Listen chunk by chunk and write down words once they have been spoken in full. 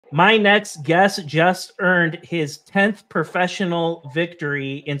My next guest just earned his 10th professional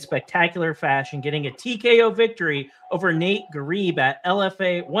victory in spectacular fashion, getting a TKO victory over Nate Ghareeb at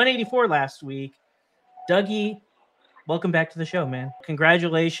LFA 184 last week. Dougie, welcome back to the show, man.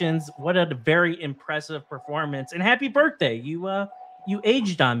 Congratulations. What a very impressive performance. And happy birthday. You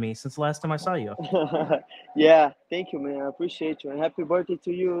aged on me since the last time I saw you. Yeah, thank you, man. I appreciate you. And happy birthday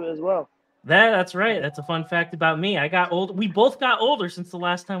to you as well. That's right. That's a fun fact about me. I got old. We both got older since the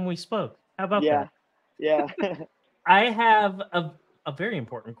last time we spoke. How about Yeah, that? yeah, I have a very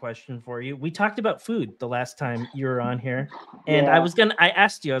important question for you. We talked about food the last time you were on here. And yeah. I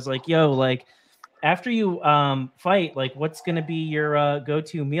asked you, I was like, yo, like after you fight, like what's gonna be your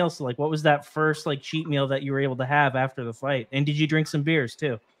go-to meal? So like what was that first like cheat meal that you were able to have after the fight? And did you drink some beers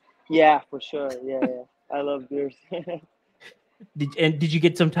too? Yeah, for sure. Yeah, yeah. I love beers. Did you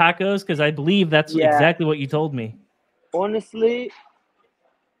get some tacos? Because I believe that's Yeah, exactly what you told me. honestly,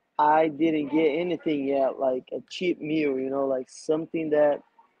 I didn't get anything yet, like a cheap meal, like something that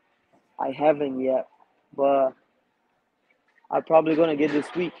I haven't yet. But I'm probably gonna get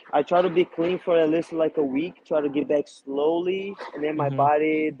this week. I try to be clean for at least like a week, try to get back slowly, and then my Hmm.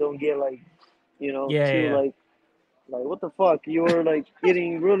 body don't get like, Yeah, too yeah, like what the fuck? You were like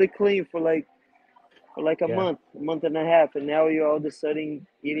eating really clean for like yeah. a month and a half, and now you're all of a sudden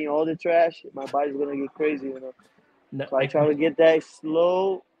eating all the trash. My body's gonna get crazy. No, So I try to get that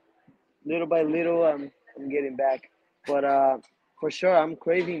slow, little by little. I'm getting back, but for sure I'm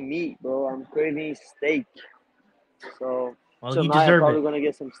craving meat, bro. I'm craving steak. So well, you tonight I'm deserve probably it. gonna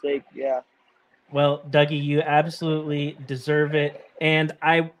get some steak. Yeah, Well, Dougie, you absolutely deserve it. And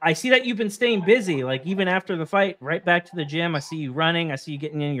I see that you've been staying busy, like even after the fight, right back to the gym. I see you running. I see you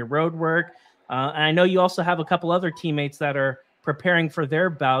getting in your road work. And I know you also have a couple other teammates that are preparing for their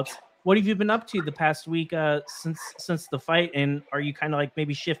bouts. What have you been up to the past week since the fight? And are you kind of like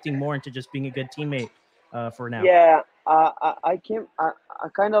maybe shifting more into just being a good teammate for now? yeah. I can't. I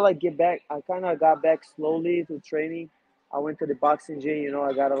kind of like get back. I kind of got back slowly to training. I went to the boxing gym.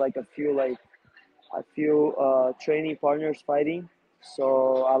 I got like a few training partners fighting.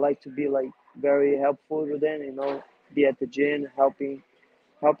 So I like to be like very helpful to them. Be at the gym, helping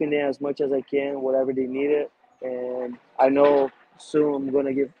them as much as I can, whatever they needed. And I know soon I'm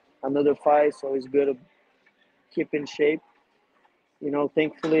gonna give another fight, so it's good to keep in shape.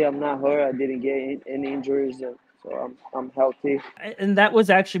 Thankfully I'm not hurt. I didn't get any injuries, so I'm healthy. And that was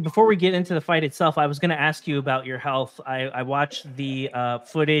actually before we get into the fight itself. I was going to ask you about your health. I watched the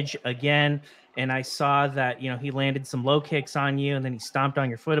footage again, and I saw that he landed some low kicks on you, and then he stomped on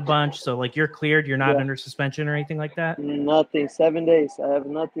your foot a bunch. So like you're cleared. You're not Yeah, under suspension or anything like that. nothing. 7 days. I have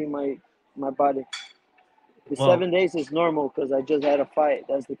nothing in my body. The Well, 7 days is normal because I just had a fight.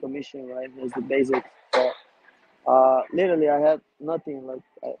 That's the commission, right? That's the basic. But literally, I had nothing. Like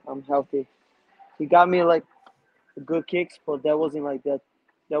I'm healthy. He got me like good kicks, but that wasn't like that.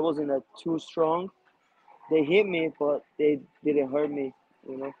 That wasn't that too strong. They hit me, but they didn't hurt me.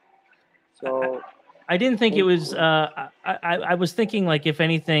 You know. I, So I didn't think it was. thankfully, I was thinking like if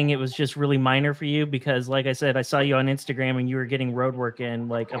anything, it was just really minor for you because, like I said, I saw you on Instagram and you were getting road work in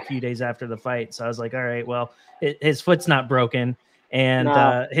like a few days after the fight. So I was like, all right, well, his foot's not broken and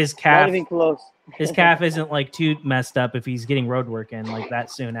nah, his not calf even close. his calf isn't like too messed up if he's getting road work in like that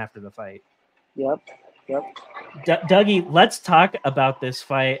soon after the fight. Yep, yep. Dougie, let's talk about this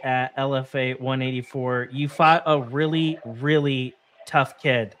fight at LFA 184. You fought a really, really tough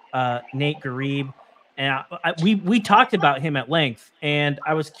kid, Nate Ghareeb, and we talked about him at length. And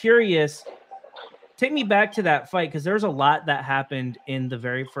I was curious. Take me back to that fight because there's a lot that happened in the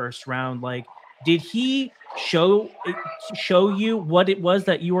very first round. Like, did he show you what it was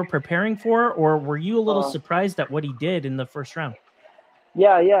that you were preparing for, or were you a little Uh, surprised at what he did in the first round?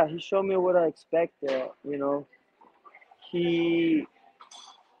 yeah, yeah. He showed me what I expected. He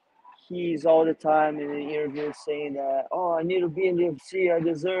he's all the time in the interview saying that, oh, I need to be in the UFC. I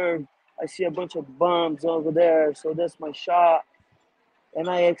deserve. I see a bunch of bums over there, so that's my shot. And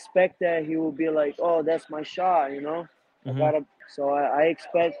I expect that he will be like, oh, that's my shot. I Hmm. gotta. So I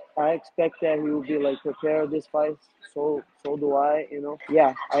expect that he will be like prepare this fight. So do I.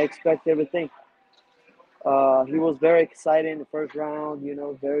 Yeah, I expect everything. He was very excited in the first round.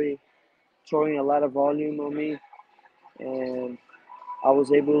 Very throwing a lot of volume on me, and I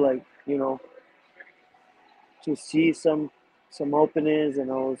was able like to see some openings,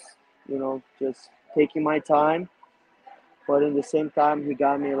 and I was just taking my time. But in the same time, he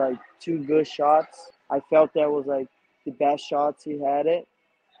got me like two good shots. I felt that was like the best shots he had it,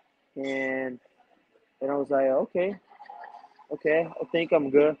 and I was like, okay, okay, I think I'm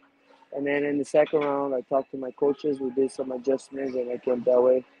good. And then in the second round, I talked to my coaches. We did some adjustments, and I came that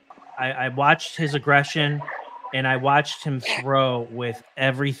way. I watched his aggression, and I watched him throw with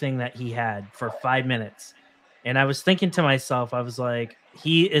everything that he had for 5 minutes. And I was thinking to myself, I was like,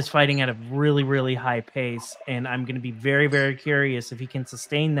 he is fighting at a really, really high pace. And I'm going to be very, very curious if he can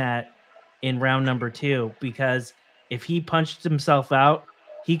sustain that in round number two, because if he punched himself out,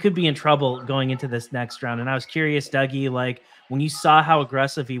 he could be in trouble going into this next round. And I was curious, Dougie, like when you saw how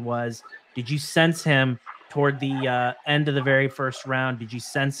aggressive he was, did you sense him toward the end of the very first round? Did you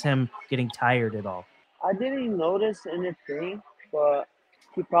sense him getting tired at all? I didn't notice anything, but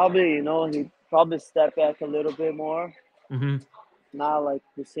he probably, he probably stepped back a little bit more. Hmm. Not like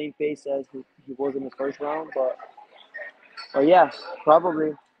the same pace as he was in the first round, but yeah,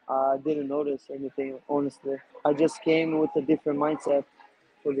 probably. I didn't notice anything, honestly. I just came with a different mindset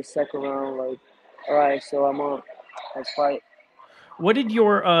for the second round. Like, all right, so I'm on. Let's fight. What did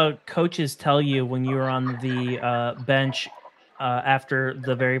your coaches tell you when you were on the bench after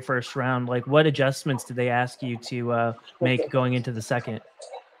the very first round? Like, what adjustments did they ask you to make going into the second?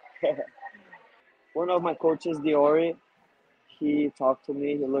 One of my coaches, Diori, he talked to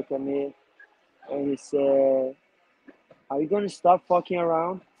me. He looked at me and he said, "Are you gonna stop fucking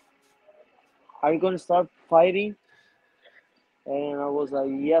around? Are you gonna start fighting?" And I was like,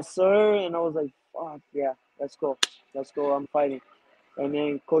 "Yes, sir." And I was like, "Fuck yeah, let's go, let's go. I'm fighting." And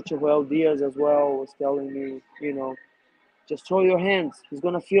then Coach Joel Diaz as well was telling me, just throw your hands. He's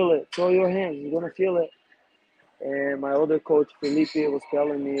gonna feel it. Throw your hands. He's gonna feel it. And my other coach Felipe was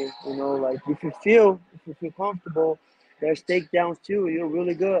telling me, like if you feel comfortable, there's takedowns too. You're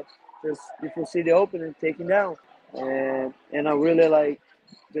really good. Just if you see the opening, taking down. And I really like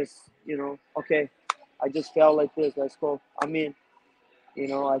just okay. I just felt like this. Let's go. I mean,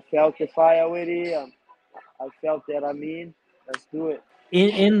 I felt the fire already. I felt that. I mean, let's do it.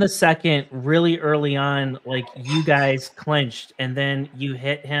 In the second, really early on, like you guys clinched, and then you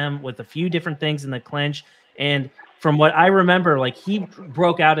hit him with a few different things in the clinch. And from what I remember, like he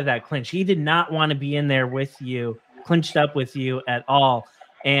broke out of that clinch. He did not want to be in there with you, clinched up with you at all.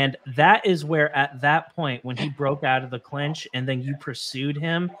 And that is where, at that point, when he broke out of the clinch and then you pursued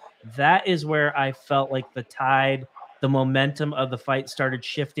him, that is where I felt like the tide, the momentum of the fight started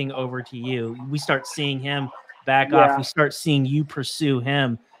shifting over to you. We start seeing him back off. Yeah, We start seeing you pursue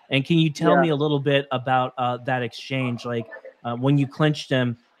him. And can you tell yeah, me a little bit about that exchange? Like when you clinched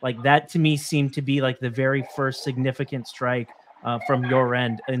him, like that to me seemed to be like the very first significant strike from your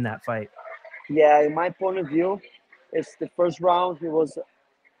end in that fight. yeah. In my point of view, it's the first round. He was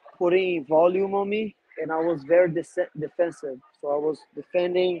putting volume on me, and I was very defensive. So I was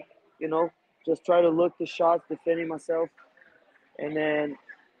defending, you know, just try to look the shots, defending myself, and then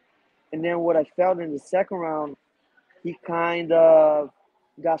what I felt in the second round, he kind of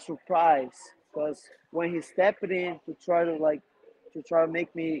got surprised because when he stepped in to try to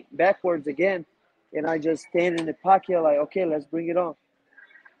make me backwards again, and I just stand in the pocket like, okay, let's bring it on.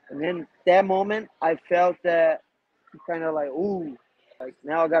 And then that moment, I felt that he kind of like, ooh, like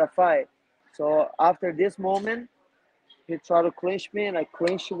now I gotta fight. So after this moment, he tried to clinch me, and I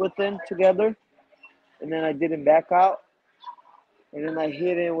clinched with him together, and then I didn't back out, and then I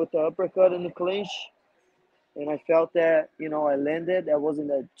hit him with the uppercut in the clinch, and I felt that I landed. That wasn't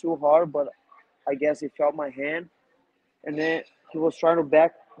that too hard, but I guess he felt my hand, and then he was trying to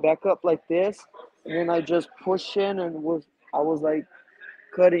back up like this, and then I just pushed in and I was like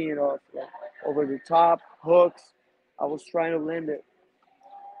cutting it off like over the top hooks. I was trying to land it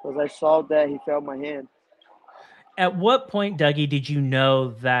because I saw that he felt my hand. At what point, Dougie, did you know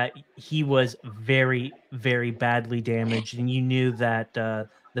that he was very, very badly damaged, and you knew that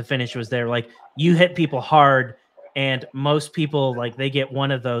the finish was there? Like you hit people hard, and most people like they get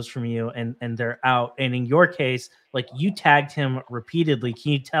one of those from you, and they're out. And in your case, like you tagged him repeatedly.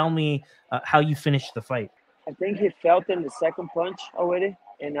 Can you tell me how you finished the fight? I think he felt in the second punch already,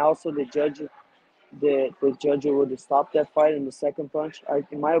 and also the judge would stop that fight in the second punch.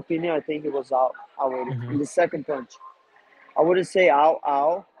 In my opinion, I think he was out already in Mhm. the second punch. I wouldn't say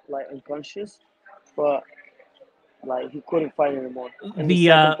out, like unconscious, but like he couldn't fight anymore in the The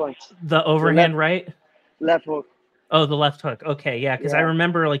second punch. the The overhand right. left hook. Oh, the left hook. Okay, yeah, because I Yeah,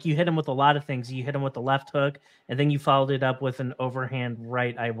 remember like you hit him with a lot of things. You hit him with the left hook, and then you followed it up with an overhand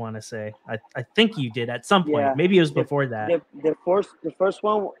right. I want to say, I think you did at some point. yeah. Maybe it was The before that. the first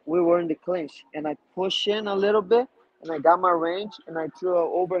one we were in the clinch, and I pushed in a little bit, and I got my range, and I threw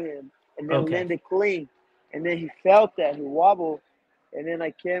an overhand, and then Okay, landed clean, and then he felt that he wobbled, and then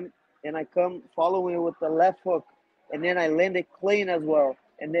I come following with the left hook, and then I landed clean as well,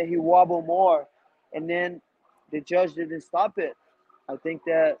 and then he wobbled more, and then the judge didn't stop it. I think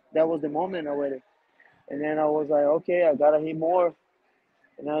that was the moment already, and then I was like, okay, I gotta hit more,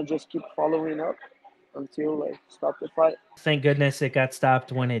 and I just keep following up until like stop the fight. Thank goodness it got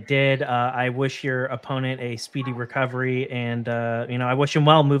stopped when it did. I wish your opponent a speedy recovery, and I wish him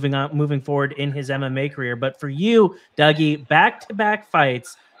well moving forward in his MMA career. But for you, Dougie, back-to-back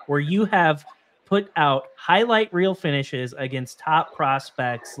fights where you have put out highlight reel finishes against top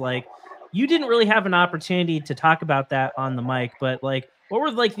prospects, like you didn't really have an opportunity to talk about that on the mic, but like, what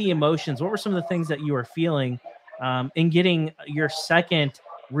were like the emotions? What were some of the things that you were feeling in getting your second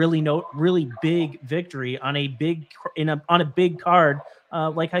really big victory on a on a big card,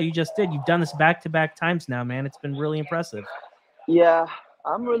 like how you just did? You've done this back to back times now, man. It's been really impressive. Yeah,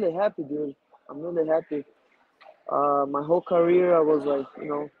 I'm really happy, dude. I'm really happy. My whole career, I was like,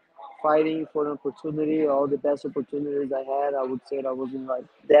 fighting for an opportunity. All the best opportunities I had, I would say I wasn't like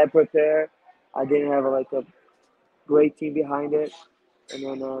that prepared. I didn't have like a great team behind it, and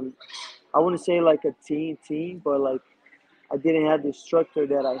then I wouldn't say like a team, but like I didn't have the structure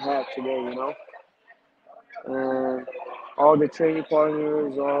that I have today. And all the training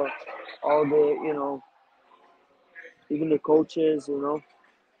partners, all the even the coaches.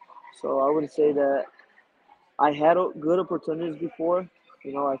 So I would say that I had good opportunities before.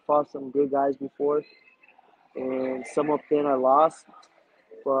 I fought some good guys before, and some of them I lost.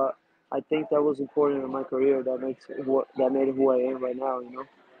 But I think that was important in my career. That made it who I am right now.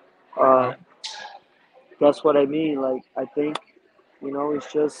 Uh, That's what I mean. Like I think,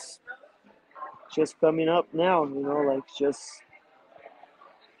 it's just coming up now. Like just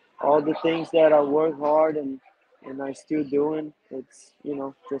all the things that I work hard and I still doing. It's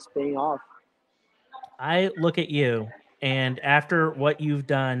just paying off. I look at you, and after what you've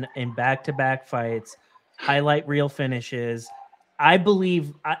done in back-to-back fights, highlight reel finishes, I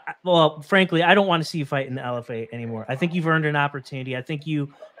believe. Well, frankly, I don't want to see you fight in the LFA anymore. I think you've earned an opportunity. I think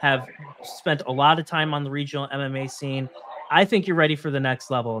you have spent a lot of time on the regional MMA scene. I think you're ready for the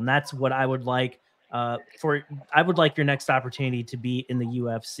next level, and that's what I would like. I would like your next opportunity to be in the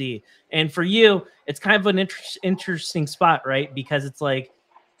UFC. And for you, it's kind of an interesting spot, right? Because it's like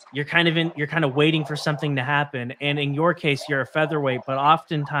you're kind of waiting for something to happen. And in your case, you're a featherweight, but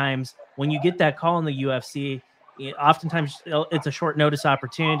oftentimes when you get that call in the UFC, oftentimes it's a short notice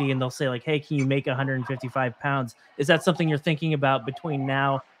opportunity and they'll say like, hey, can you make 155 pounds? Is that something you're thinking about between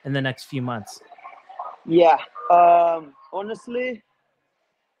now and the next few months? Yeah. Honestly,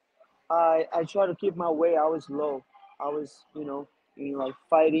 I try to keep my weight always low. I was, in like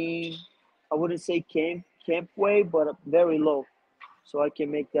fighting. I wouldn't say camp weight, but very low, so I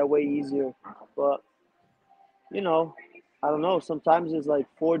can make that way easier. But you know, I don't know. Sometimes it's like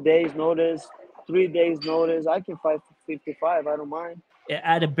 4 days notice, 3 days notice. I can fight for 55. I don't mind.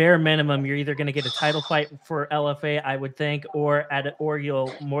 At a bare minimum, you're either going to get a title fight for LFA, I would think, or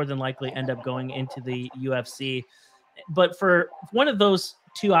you'll more than likely end up going into the UFC. But for one of those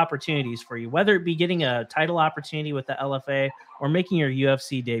two opportunities for you, whether it be getting a title opportunity with the LFA or making your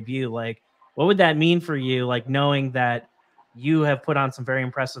UFC debut, like what would that mean for you? Like knowing that you have put on some very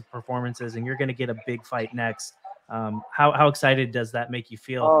impressive performances and you're going to get a big fight next. How excited does that make you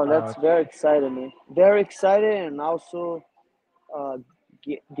feel? Oh, that's very exciting, man. Very excited, and also uh,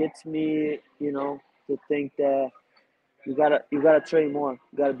 gets me, to think that you gotta train more.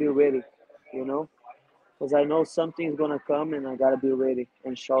 You gotta be ready, you know, because I know something's gonna come, and I gotta be ready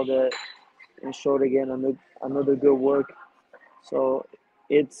and show it again another good work. So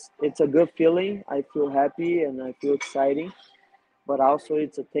it's a good feeling. I feel happy and I feel exciting, but also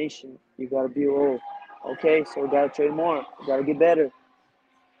it's a tension. You gotta be okay. So gotta train more. Gotta get better.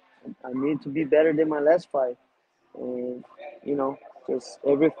 I need to be better than my last fight, and you know, just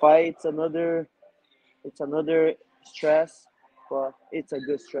every fight it's another stress, but it's a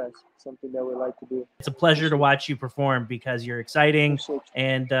good stress. Something that we like to do. It's a pleasure to watch you perform because you're exciting Appreciate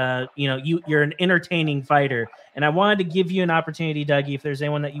and you're an entertaining fighter. And I wanted to give you an opportunity, Dougie, if there's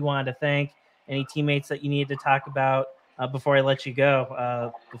anyone that you wanted to thank, any teammates that you need to talk about before I let you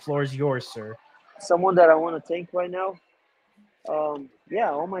go. The floor is yours, sir. someone that I want to thank right now.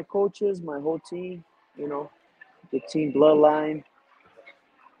 Yeah, all my coaches, my whole team. You know, the team bloodline.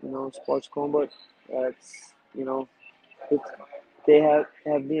 Sports combat. That's it, they have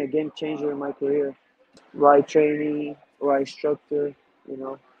been a game changer in my career. Right training, right structure. You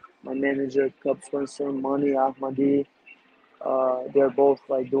know, my manager, Cub Swenson, Mani Ahmadi. They're both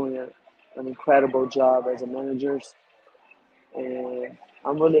like doing an incredible job as a managers, and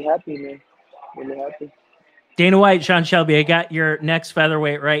I'm really happy, man. Really happy. Dana White, Sean Shelby, I got your next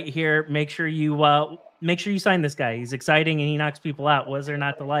featherweight right here. Make sure you sign this guy. He's exciting and he knocks people out. Was there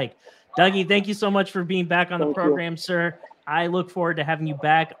not to like? Dougie, thank you so much for being back on the Thank you. program, sir. I look forward to having you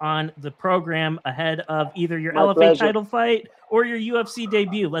back on the program ahead of either your My LFA pleasure. title fight or your UFC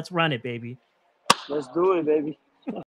debut. Let's run it, baby. Let's do it, baby.